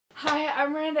Hi,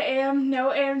 I'm Miranda AM.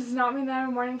 No, AM does not mean that I'm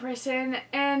a morning person.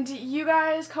 And you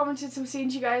guys commented some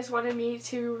scenes you guys wanted me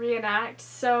to reenact,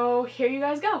 so here you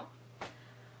guys go.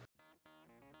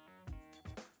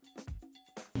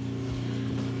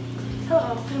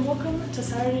 Hello, and welcome to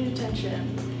Saturday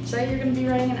Detention. Today you're going to be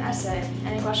writing an essay.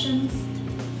 Any questions?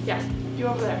 Yeah, you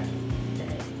over there.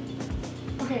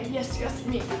 Okay, yes,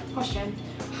 me. Question.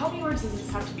 How many words does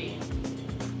this have to be?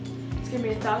 It's going to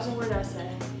be a 1,000-word essay.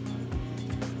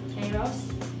 Anyone else?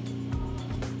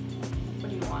 What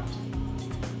do you want?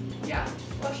 Yeah,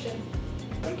 question.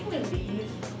 When can we leave?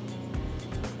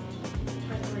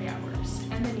 For 3 hours,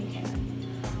 and then you can.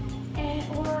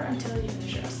 Or until you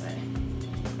finish your essay.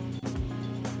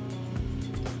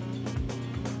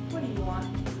 What do you want?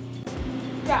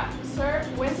 Yeah, sir,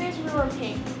 Wednesdays we wear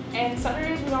pink, and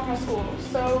Saturdays we don't have school,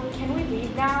 so can we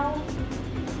leave now?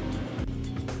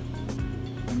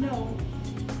 No.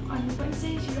 On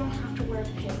Wednesdays you don't have to wear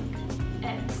pink,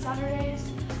 and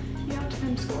Saturdays you have to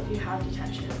come to school if you have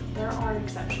detention. There are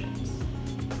exceptions.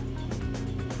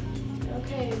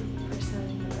 Okay, person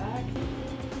in the back.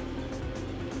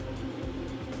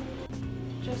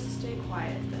 Just stay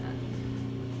quiet then.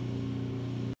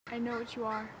 I know what you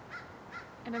are,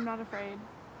 and I'm not afraid.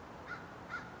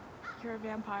 You're a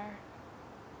vampire.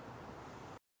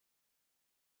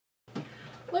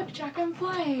 Look, Jack, I'm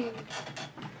flying!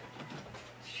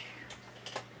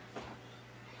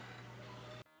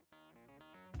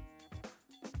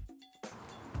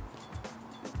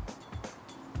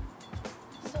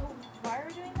 So, why are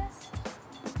we doing this?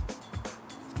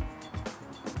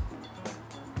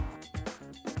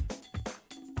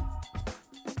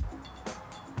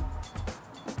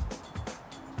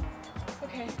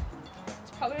 Okay,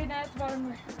 it's probably a net at the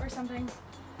bottom or something.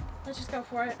 Let's just go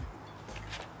for it.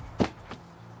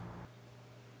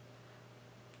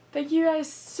 Thank you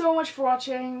guys so much for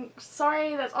watching.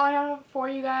 Sorry, that's all I have for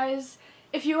you guys.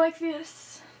 If you like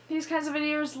these kinds of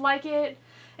videos, like it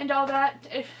and all that,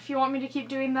 if you want me to keep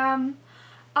doing them.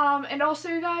 And also,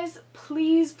 you guys,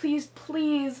 please, please,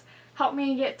 please help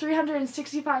me get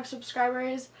 365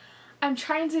 subscribers. I'm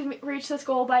trying to reach this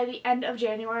goal by the end of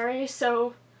January,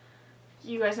 so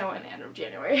you guys know when the end of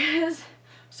January is.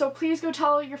 So please go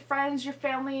tell your friends, your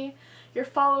family, your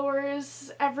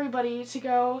followers, everybody to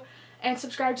go and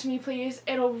subscribe to me, please.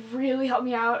 It'll really help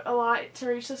me out a lot to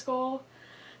reach this goal.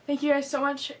 Thank you guys so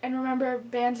much, and remember,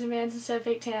 bands and mans instead of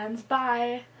fake tans.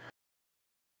 Bye!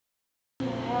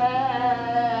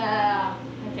 I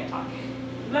can't talk.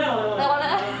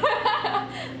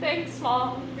 Thanks,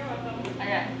 Mom. You're welcome.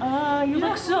 Okay. You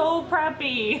look so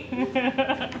preppy.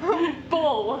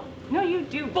 Bull. No, you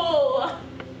do. Bull.